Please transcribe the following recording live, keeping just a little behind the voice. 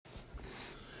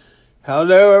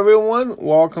Hello everyone,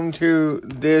 welcome to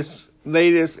this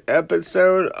latest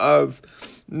episode of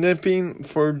Nipping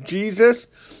for Jesus.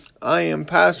 I am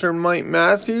Pastor Mike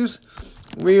Matthews.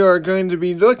 We are going to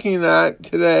be looking at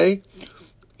today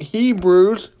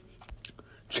Hebrews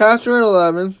chapter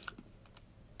 11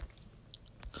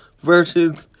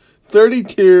 verses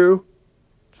 32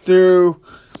 through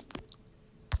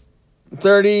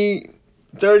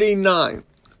 39.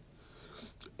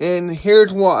 And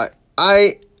here's what.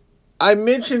 I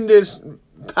mentioned this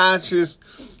passage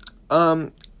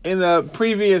in a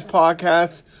previous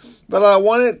podcast, but I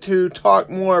wanted to talk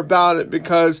more about it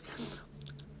because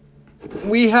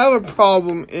we have a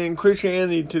problem in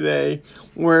Christianity today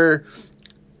where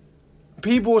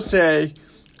people say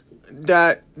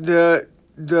that the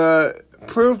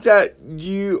proof that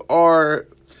you are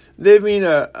living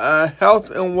a health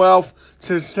and wealth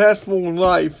successful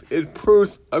life is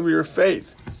proof of your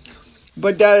faith.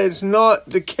 But that is not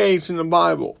the case in the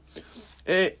Bible.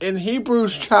 In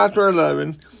Hebrews chapter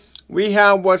 11, we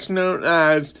have what's known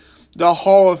as the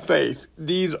Hall of Faith.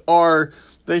 These are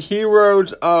the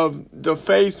heroes of the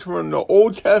faith from the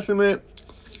Old Testament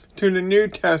to the New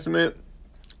Testament.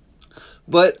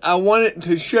 But I wanted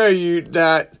to show you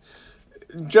that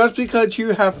just because you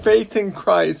have faith in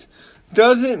Christ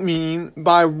doesn't mean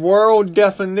by world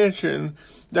definition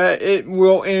that it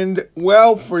will end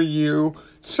well for you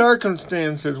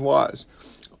circumstances-wise.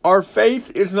 Our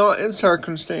faith is not in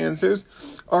circumstances.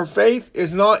 Our faith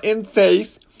is not in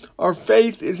faith. Our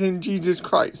faith is in Jesus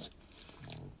Christ.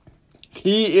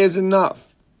 He is enough.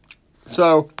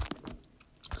 So,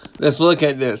 let's look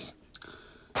at this.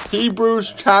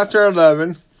 Hebrews chapter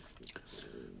 11,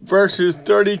 verses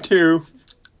 32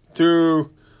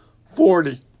 through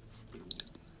 40.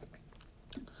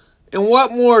 And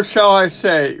what more shall I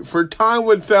say? For time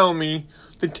would fail me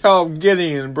to tell of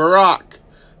Gideon, Barak,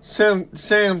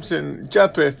 Samson,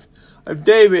 Jephthah, of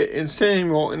David and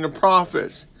Samuel and the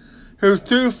prophets, who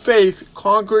through faith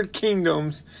conquered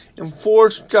kingdoms,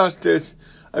 enforced justice,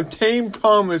 obtained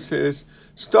promises,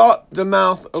 stopped the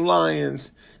mouth of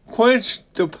lions,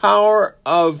 quenched the power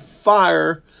of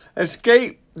fire,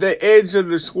 escaped the edge of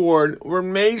the sword, were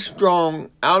made strong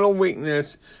out of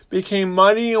weakness, became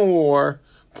mighty in war,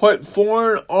 put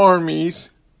foreign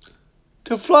armies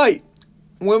to flight.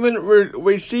 Women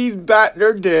received back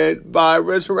their dead by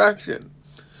resurrection.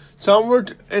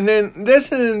 And then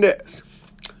listen to this.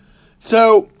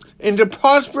 So, in the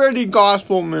prosperity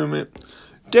gospel movement,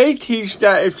 they teach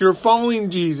that if you're following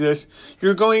Jesus,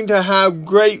 you're going to have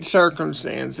great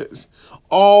circumstances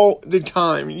all the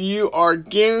time. You are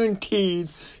guaranteed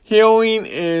healing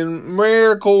and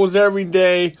miracles every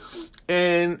day,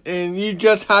 and you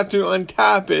just have to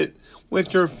untap it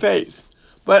with your faith.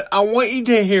 But I want you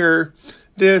to hear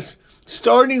this,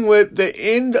 starting with the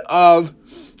end of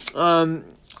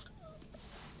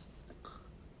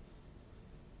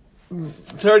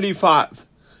 35.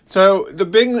 So the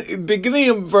beginning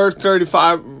of verse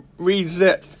 35 reads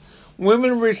this: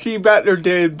 women receive back their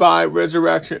dead by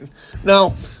resurrection.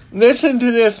 Now, listen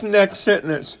to this next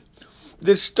sentence.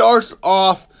 This starts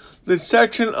off the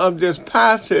section of this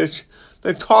passage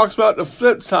that talks about the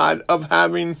flip side of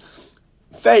having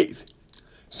faith.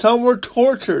 Some were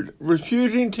tortured,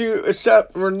 refusing to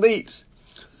accept release,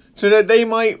 so that they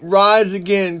might rise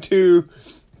again to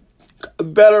a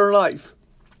better life.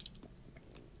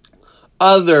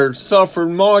 Others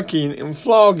suffered mocking and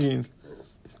flogging,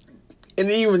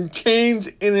 and even chains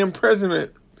and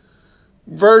imprisonment.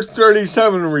 Verse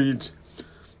 37 reads,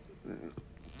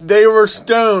 they were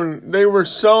stoned, they were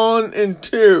sawn in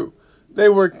two, they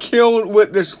were killed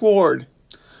with the sword.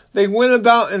 They went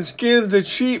about in skins of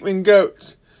sheep and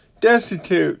goats,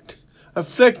 destitute,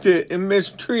 afflicted, and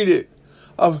mistreated,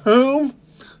 of whom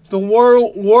the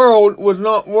world was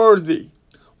not worthy,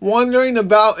 wandering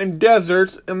about in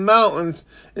deserts and mountains,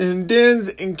 and in dens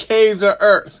and caves of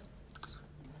earth.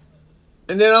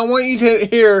 And then I want you to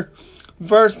hear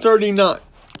verse 39.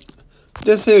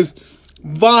 This is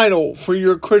vital for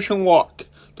your Christian walk,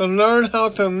 to learn how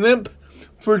to limp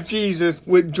for Jesus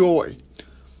with joy.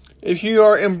 If you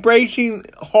are embracing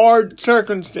hard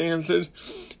circumstances,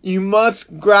 you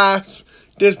must grasp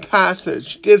this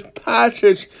passage. This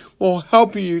passage will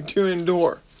help you to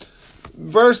endure.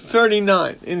 Verse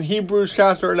 39 in Hebrews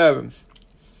chapter 11.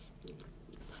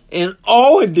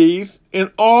 All these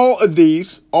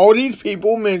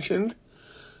people mentioned,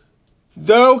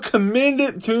 though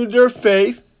commended through their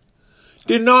faith,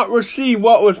 did not receive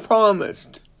what was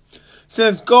promised,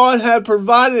 since God had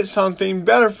provided something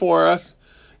better for us,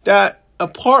 that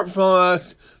apart from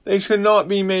us, they should not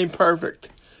be made perfect.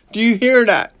 Do you hear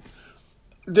that?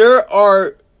 There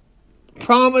are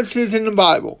promises in the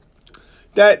Bible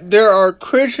that there are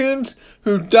Christians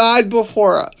who died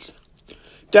before us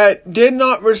that did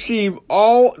not receive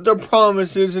all the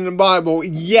promises in the Bible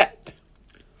yet,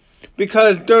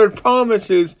 because their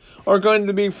promises are going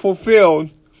to be fulfilled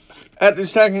at the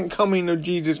second coming of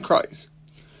Jesus Christ.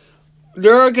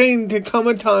 There are going to come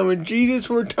a time when Jesus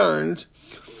returns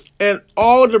and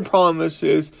all the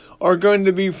promises are going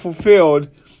to be fulfilled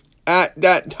at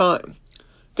that time.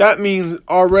 That means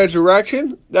our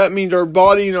resurrection. That means our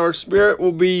body and our spirit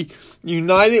will be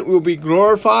united, will be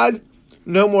glorified.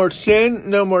 No more sin,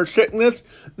 no more sickness,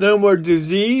 no more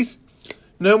disease,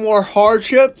 no more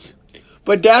hardships.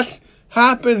 But that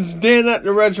happens then at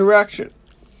the resurrection.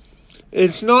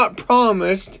 It's not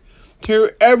promised to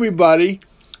everybody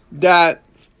that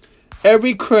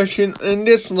every Christian in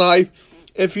this life,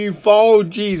 if you follow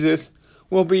Jesus,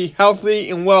 will be healthy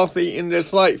and wealthy in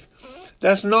this life.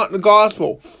 That's not the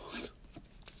gospel.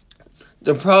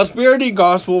 The prosperity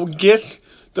gospel gets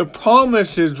the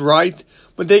promises right,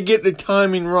 but they get the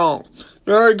timing wrong.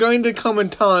 There are going to come a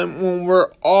time when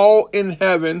we're all in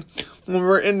heaven, when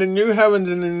we're in the new heavens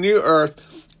and the new earth,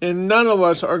 and none of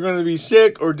us are going to be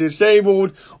sick or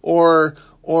disabled or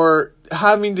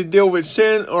having to deal with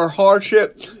sin or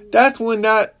hardship. That's when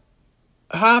that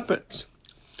happens.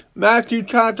 Matthew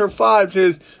chapter 5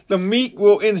 says, the meek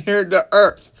will inherit the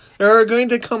earth. There are going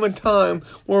to come a time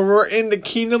where we're in the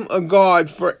kingdom of God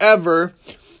forever,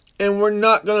 and we're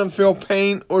not going to feel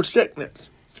pain or sickness.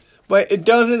 But it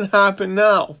doesn't happen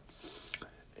now.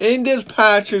 In this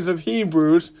passage of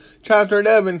Hebrews chapter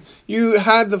 11, you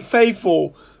have the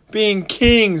faithful being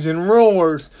kings and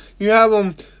rulers. You have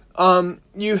them.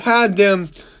 You had them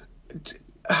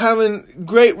having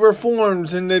great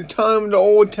reforms in the time of the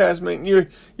Old Testament.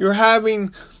 You're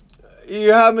having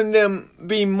them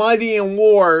be mighty in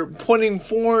war, putting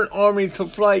foreign armies to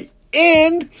flight.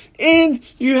 And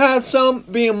you have some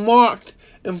being mocked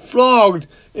and flogged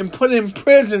and put in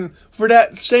prison for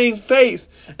that same faith.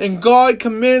 And God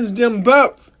commends them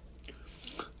both.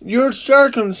 Your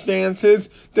circumstances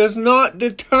does not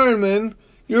determine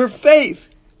your faith.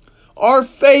 Our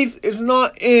faith is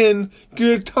not in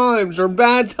good times or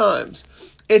bad times.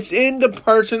 It's in the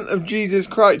person of Jesus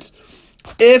Christ.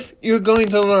 If you're going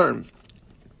to learn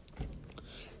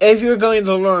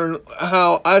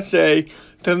how I say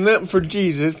to live for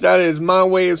Jesus, that is my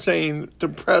way of saying to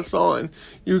press on,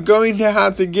 you're going to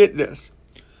have to get this.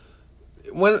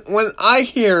 When I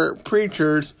hear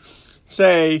preachers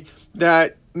say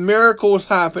that miracles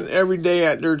happen every day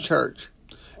at their church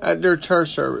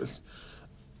service,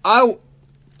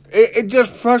 it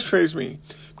just frustrates me,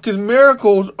 because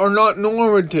miracles are not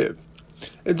normative.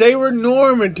 If they were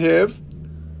normative,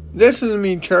 listen to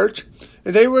me, church,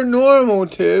 if they were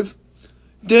normative,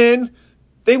 then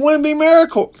they wouldn't be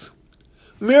miracles.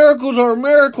 Miracles are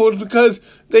miracles because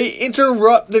they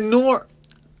interrupt the norm.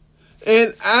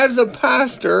 And as a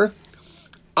pastor,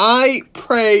 I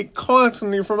pray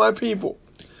constantly for my people.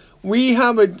 We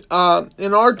have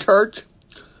in our church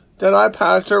that I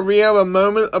pastor, we have a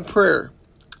moment of prayer.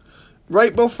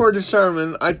 Right before the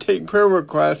sermon, I take prayer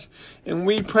requests and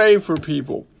we pray for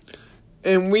people.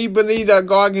 And we believe that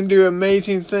God can do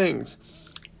amazing things.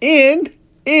 And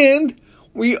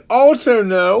we also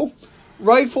know,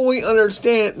 rightfully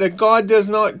understand, that God does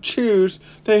not choose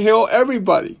to heal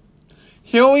everybody.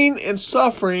 Healing and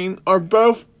suffering are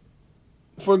both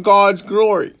for God's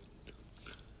glory.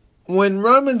 When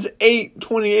Romans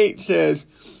 8:28 says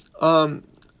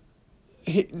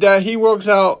that He works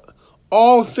out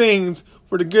all things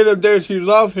for the good of those who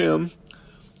love Him,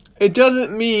 it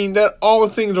doesn't mean that all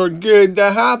things are good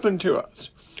that happen to us.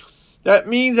 That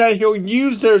means that He'll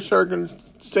use those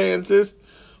circumstances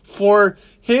for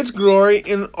His glory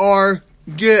and our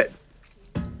good,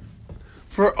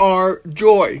 for our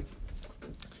joy.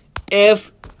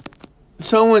 If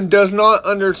someone does not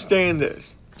understand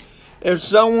this, if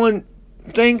someone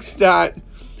thinks that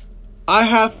I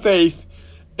have faith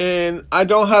and I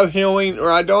don't have healing,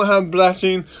 or I don't have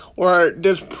blessing, or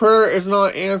this prayer is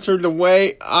not answered the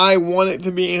way I want it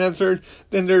to be answered,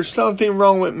 then there's something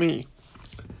wrong with me.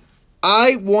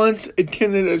 I once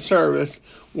attended a service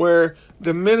where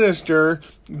the minister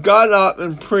got up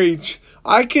and preached,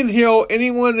 I can heal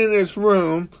anyone in this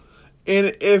room,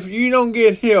 and if you don't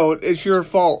get healed, it's your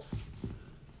fault.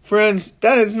 Friends,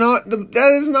 that is not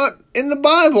in the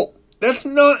Bible. That's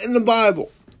not in the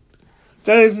Bible.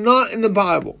 That is not in the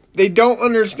Bible. They don't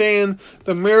understand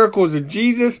the miracles of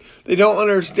Jesus. They don't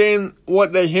understand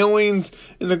what the healings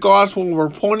in the gospel were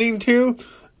pointing to.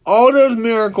 All those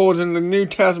miracles in the New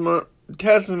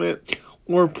Testament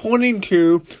were pointing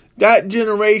to that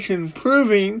generation,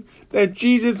 proving that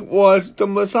Jesus was the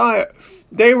Messiah.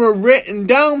 they were written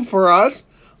down for us,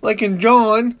 like in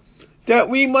John, that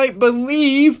we might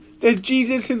believe that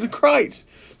Jesus is the Christ.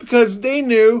 Because they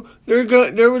knew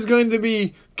there was going to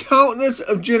be countless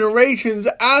of generations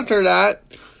after that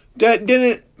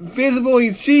didn't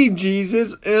visibly see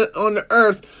Jesus on the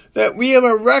earth, that we have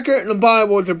a record in the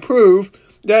Bible to prove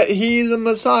that he is the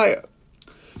Messiah.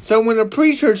 So when a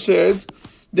preacher says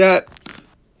that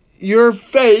your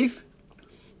faith,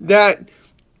 that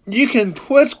you can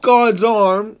twist God's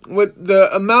arm with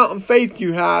the amount of faith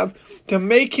you have to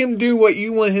make him do what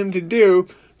you want him to do,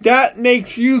 that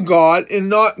makes you God and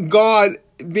not God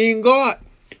being God.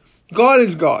 God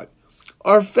is God.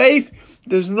 Our faith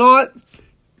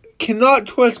cannot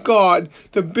twist God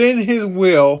to bend his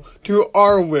will to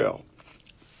our will.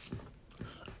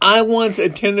 I once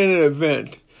attended an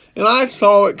event and I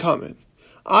saw it coming.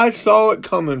 I saw it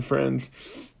coming, friends.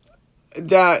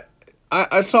 That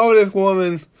I saw this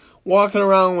woman walking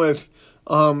around with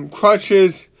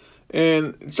crutches,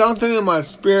 and something in my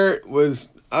spirit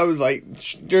I was like,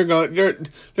 there's going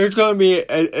to be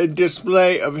a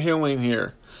display of healing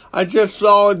here. I just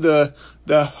saw the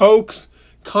hoax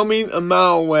coming a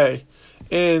mile away.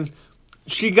 And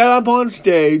she got up on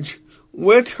stage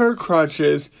with her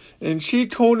crutches, and she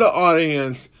told the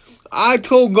audience, I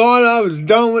told God I was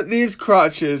done with these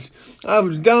crutches. I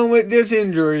was done with this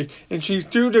injury. And she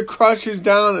threw the crutches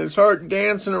down and started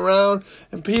dancing around,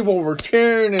 and people were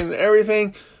cheering and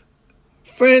everything.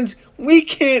 Friends, we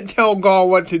can't tell God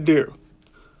what to do.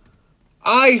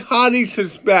 I highly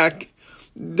suspect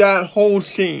that whole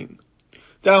scene.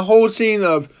 That whole scene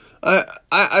of,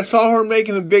 I saw her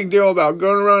making a big deal about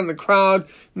going around the crowd,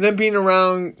 limping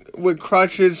around with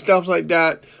crutches, stuff like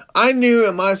that. I knew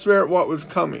in my spirit what was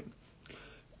coming.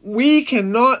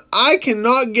 I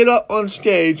cannot get up on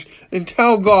stage and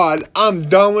tell God, I'm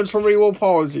done with cerebral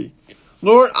palsy.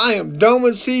 Lord, I am done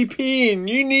with CP, and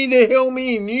you need to heal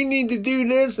me, and you need to do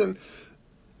this. And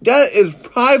that is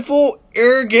prideful,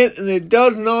 arrogant, and it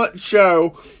does not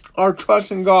show our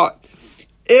trust in God.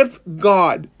 If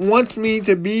God wants me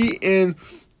to be in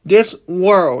this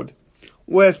world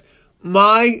with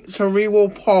my cerebral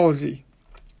palsy,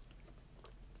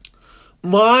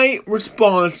 my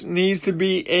response needs to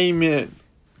be amen.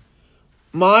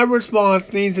 My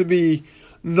response needs to be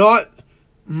not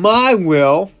my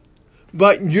will,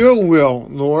 but your will,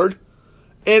 Lord.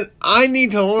 And I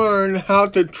need to learn how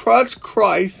to trust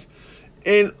Christ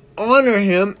and honor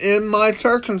him in my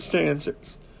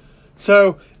circumstances.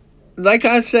 So, like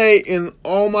I say in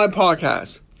all my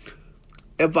podcasts,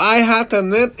 if I have to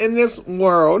limp in this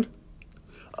world,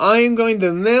 I am going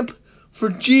to limp for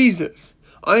Jesus.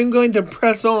 I am going to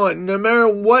press on no matter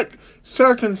what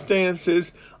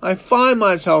circumstances I find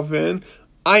myself in.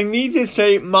 I need to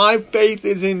say my faith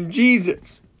is in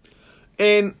Jesus.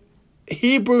 And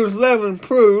Hebrews 11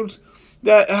 proves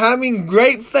that having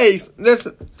great faith,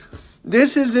 listen,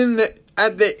 this is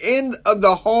at the end of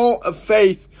the Hall of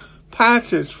Faith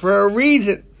passage for a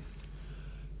reason.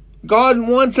 God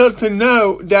wants us to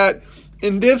know that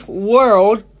in this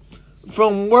world,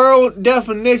 from world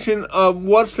definition of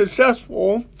what's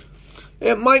successful,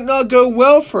 it might not go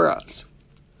well for us.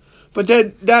 But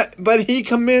but he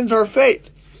commends our faith.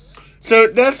 So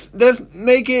let's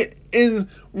make it in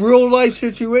real life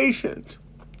situations.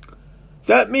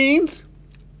 That means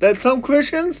that some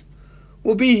Christians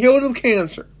will be healed of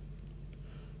cancer.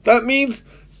 That means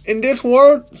in this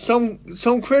world, some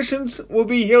Christians will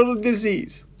be healed of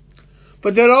disease.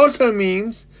 But that also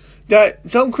means that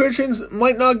some Christians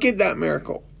might not get that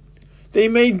miracle. They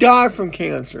may die from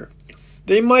cancer.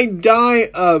 They might die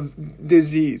of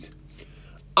disease.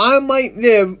 I might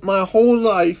live my whole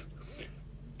life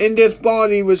in this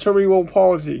body with cerebral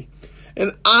palsy,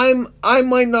 and I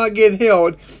might not get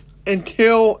healed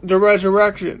until the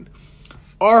resurrection.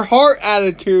 Our heart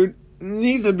attitude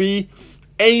needs to be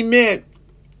amen.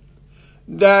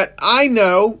 That I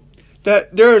know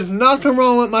that there is nothing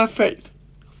wrong with my faith.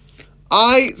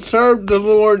 I serve the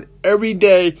Lord every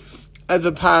day as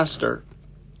a pastor.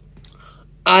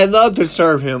 I love to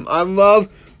serve him. I love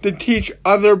to teach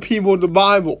other people the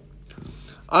Bible.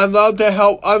 I love to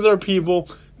help other people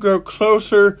grow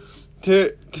closer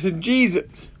to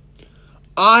Jesus.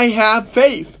 I have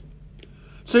faith.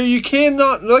 So you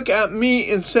cannot look at me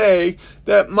and say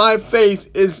that my faith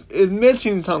is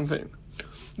missing something.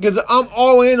 Because I'm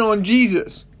all in on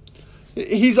Jesus.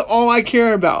 He's all I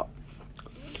care about.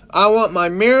 I want my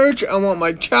marriage, I want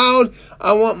my child,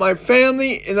 I want my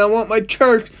family, and I want my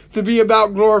church to be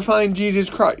about glorifying Jesus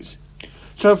Christ.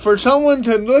 So for someone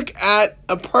to look at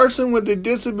a person with a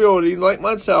disability like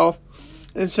myself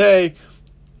and say,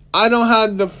 I don't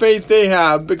have the faith they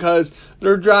have because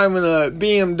they're driving a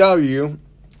BMW,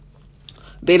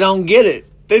 They don't get it.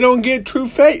 They don't get true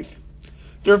faith.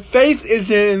 Their faith is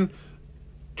in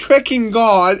tricking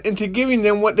God into giving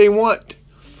them what they want.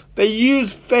 They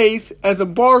use faith as a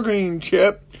bargaining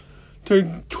chip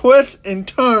to twist and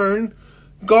turn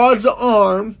God's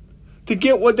arm to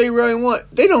get what they really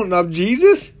want. They don't love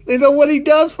Jesus. They know what He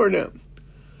does for them.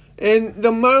 And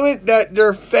the moment that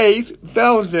their faith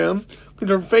fails them, because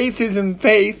their faith is in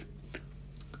faith,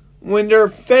 when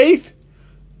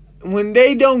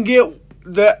they don't get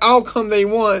the outcome they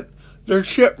want, they're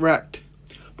shipwrecked.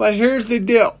 But here's the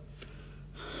deal.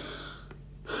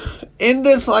 In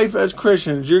this life as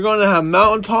Christians, you're going to have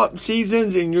mountaintop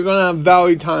seasons and you're going to have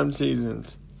valley time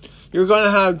seasons. You're going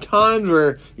to have times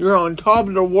where you're on top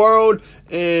of the world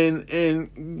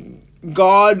and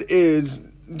God is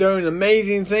doing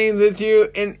amazing things with you.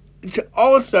 And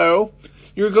also,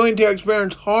 you're going to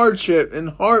experience hardship and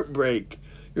heartbreak.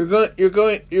 You're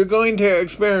going to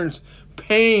experience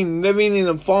pain living in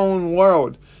a fallen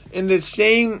world. And the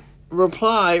same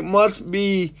reply must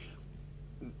be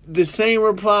the same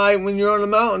reply when you're on the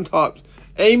mountaintops.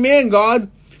 Amen,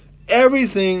 God.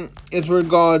 Everything is for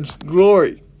God's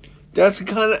glory. That's the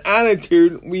kind of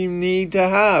attitude we need to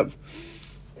have.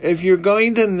 If you're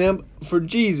going to limp for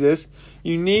Jesus,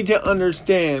 you need to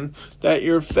understand that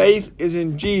your faith is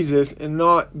in Jesus and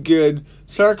not good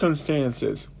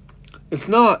circumstances. It's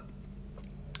not.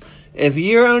 If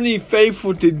you're only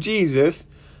faithful to Jesus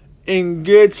in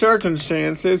good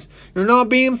circumstances, you're not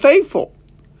being faithful.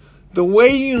 The way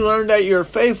you learn that you're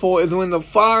faithful is when the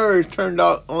fire is turned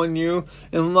out on you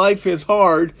and life is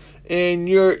hard and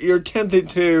you're tempted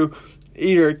to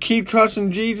either keep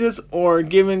trusting Jesus or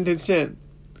give in to sin.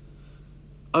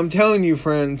 I'm telling you,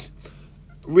 friends,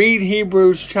 read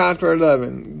Hebrews chapter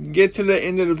 11. Get to the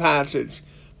end of the passage.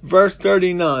 Verse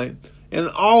 39. And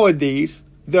all of these,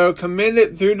 though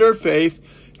committed through their faith,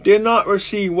 did not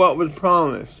receive what was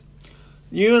promised.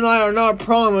 You and I are not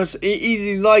promised an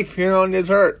easy life here on this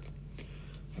earth.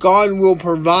 God will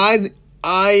provide.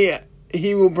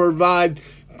 He will provide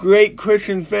great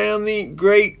Christian family,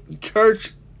 great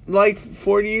church life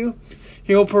for you.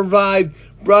 He'll provide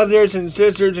brothers and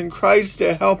sisters in Christ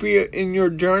to help you in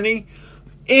your journey.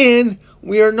 And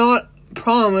we are not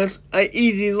promised an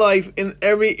easy life in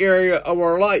every area of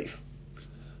our life.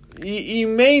 You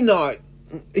may not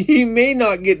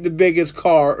get the biggest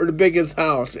car or the biggest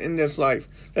house in this life.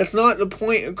 That's not the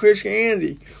point of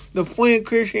Christianity. The point of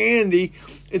Christianity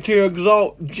is to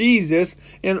exalt Jesus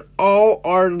in all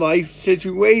our life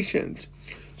situations.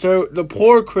 So the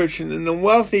poor Christian and the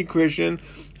wealthy Christian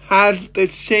has the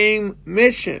same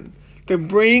mission, to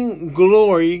bring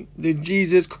glory to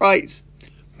Jesus Christ.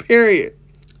 Period.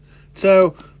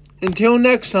 So until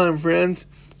next time, friends,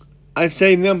 I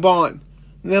say limp on.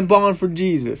 Limp on for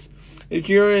Jesus. If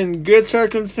you're in good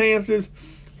circumstances,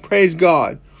 praise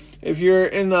God. If you're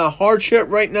in a hardship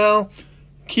right now,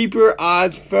 keep your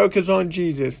eyes focused on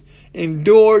Jesus.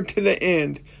 Endure to the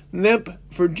end. Limp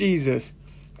for Jesus.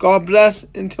 God bless.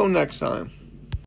 Until next time.